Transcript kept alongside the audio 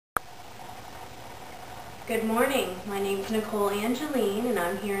Good morning. My name is Nicole Angeline, and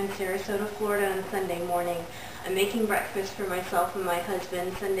I'm here in Sarasota, Florida on Sunday morning. I'm making breakfast for myself and my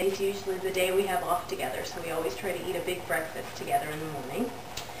husband. Sunday's usually the day we have off together, so we always try to eat a big breakfast together in the morning.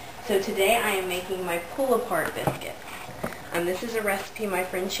 So today I am making my pull-apart biscuits. This is a recipe my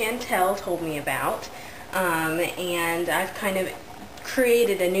friend Chantel told me about, and I've kind of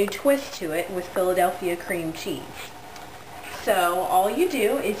created a new twist to it with Philadelphia cream cheese. So all you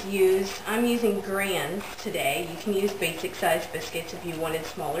do is I'm using grands today. You can use basic size biscuits if you wanted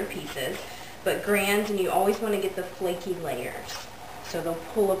smaller pieces, but grands, and you always want to get the flaky layers so they'll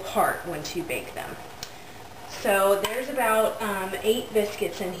pull apart once you bake them. So there's about 8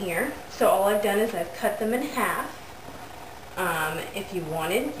 biscuits in here. So all I've done is I've cut them in half. If you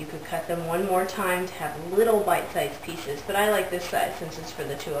wanted, you could cut them one more time to have little bite-sized pieces, but I like this size since it's for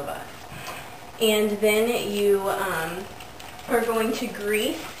the two of us. And then you are going to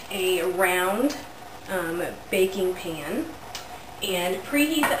grease a round baking pan and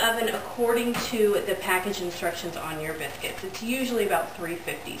preheat the oven according to the package instructions on your biscuits. It's usually about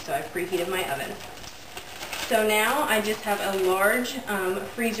 350, so I've preheated my oven. So now I just have a large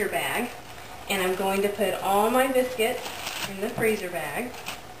freezer bag, and I'm going to put all my biscuits in the freezer bag.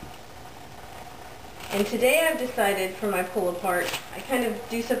 And today I've decided for my pull-apart, I kind of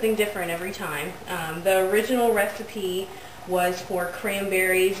do something different every time. The original recipe was for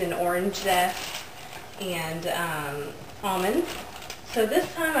cranberries and orange zest and almonds. So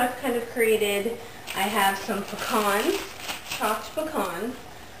this time I've kind of created, I have some pecans, chopped pecans.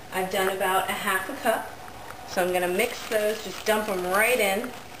 I've done about a half a cup. So I'm going to mix those, just dump them right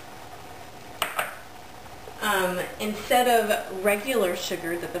in. Instead of regular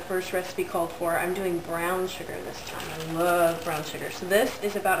sugar that the first recipe called for, I'm doing brown sugar this time. I love brown sugar. So this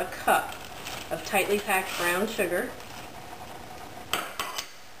is about a cup of tightly packed brown sugar.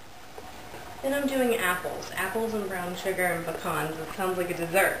 Then I'm doing apples. Apples and brown sugar and pecans. It sounds like a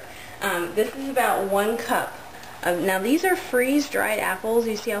dessert. This is about 1 cup. Now these are freeze-dried apples.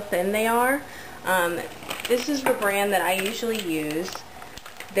 You see how thin they are? This is the brand that I usually use.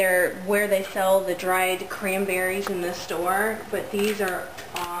 They're where they sell the dried cranberries in the store, but these are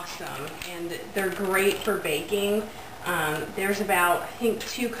awesome, and they're great for baking. There's about, I think,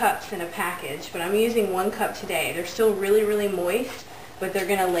 2 cups in a package, but I'm using 1 cup today. They're still really, really moist, but they're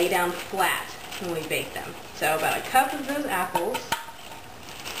going to lay down flat when we bake them. So about a cup of those apples.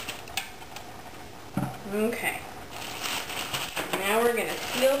 Okay. Now we're going to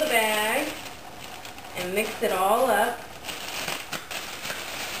seal the bag and mix it all up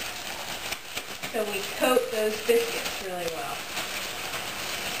so we coat those biscuits really well.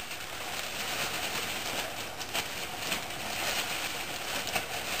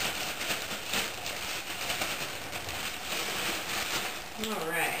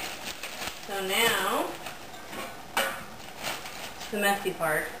 Alright, so now, it's the messy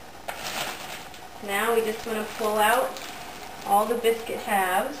part. Now we just want to pull out all the biscuit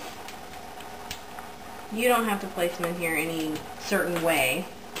halves. You don't have to place them in here any certain way,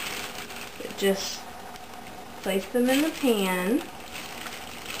 but just place them in the pan.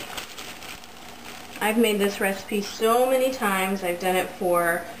 I've made this recipe so many times. I've done it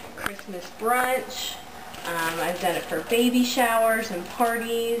for Christmas brunch. I've done it for baby showers and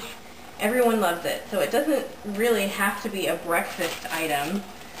parties. Everyone loves it. So it doesn't really have to be a breakfast item.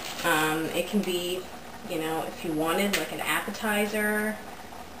 It can be, you know, if you wanted, like an appetizer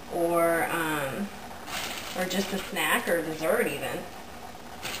or just a snack or a dessert even.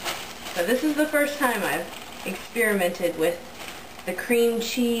 So this is the first time I've experimented with the cream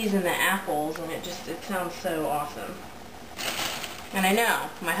cheese and the apples, and it sounds so awesome. And I know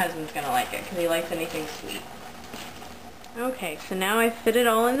my husband's going to like it because he likes anything sweet. Okay, so now I've fit it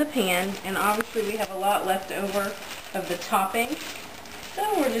all in the pan, and obviously we have a lot left over of the topping. So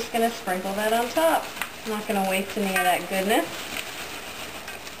we're just going to sprinkle that on top. I'm not going to waste any of that goodness.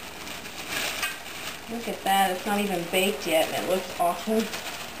 Look at that, it's not even baked yet and it looks awesome.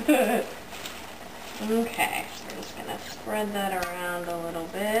 Okay, so we're just going to spread that around a little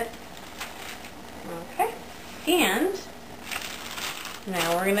bit. Okay, and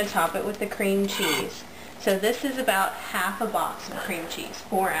now we're going to top it with the cream cheese. So this is about half a box of cream cheese,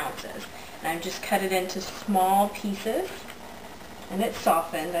 4 ounces. And I've just cut it into small pieces, and it's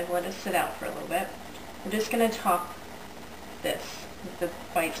softened. I've let it sit out for a little bit. I'm just going to top this with the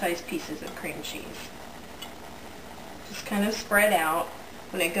bite-sized pieces of cream cheese. Just kind of spread out.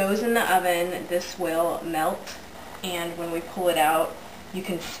 When it goes in the oven, this will melt, and when we pull it out, you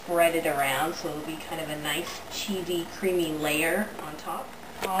can spread it around so it'll be kind of a nice cheesy, creamy layer on top.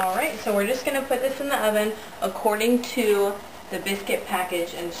 Alright, so we're just going to put this in the oven according to the biscuit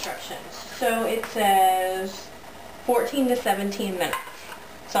package instructions. So it says 14 to 17 minutes.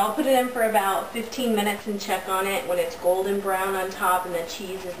 So I'll put it in for about 15 minutes and check on it. When it's golden brown on top and the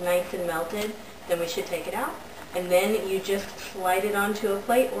cheese is nice and melted, then we should take it out. And then you just slide it onto a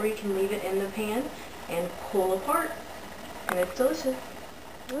plate, or you can leave it in the pan and pull apart. And it's delicious.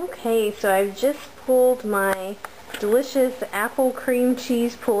 Okay, so I've just pulled my delicious apple cream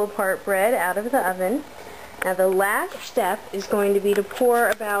cheese pull-apart bread out of the oven. Now the last step is going to be to pour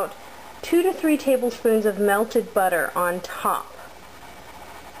about 2 to 3 tablespoons of melted butter on top.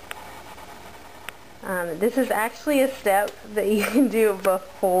 This is actually a step that you can do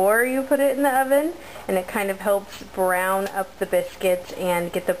before you put it in the oven, and it kind of helps brown up the biscuits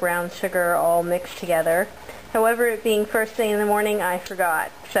and get the brown sugar all mixed together. However, it being first thing in the morning, I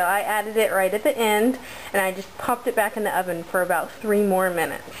forgot. So I added it right at the end, and I just popped it back in the oven for about 3 more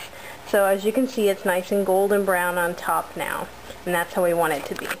minutes. So as you can see, it's nice and golden brown on top now, and that's how we want it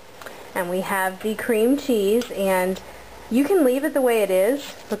to be. And we have the cream cheese, and you can leave it the way it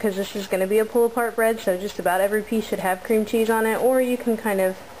is, because this is going to be a pull-apart bread, so just about every piece should have cream cheese on it, or you can kind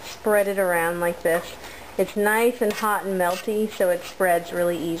of spread it around like this. It's nice and hot and melty, so it spreads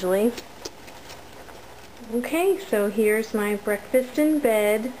really easily. Okay, so here's my breakfast in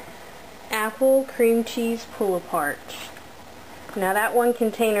bed apple cream cheese pull-aparts. Now that one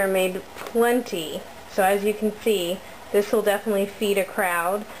container made plenty, so as you can see, this will definitely feed a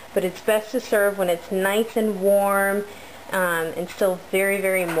crowd, but it's best to serve when it's nice and warm and still very,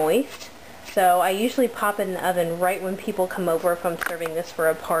 very moist. So I usually pop it in the oven right when people come over if I'm serving this for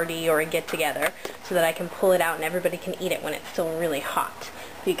a party or a get-together, so that I can pull it out and everybody can eat it when it's still really hot.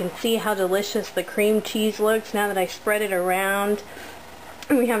 You can see how delicious the cream cheese looks now that I spread it around.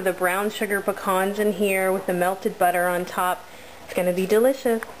 We have the brown sugar pecans in here with the melted butter on top. It's going to be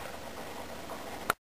delicious.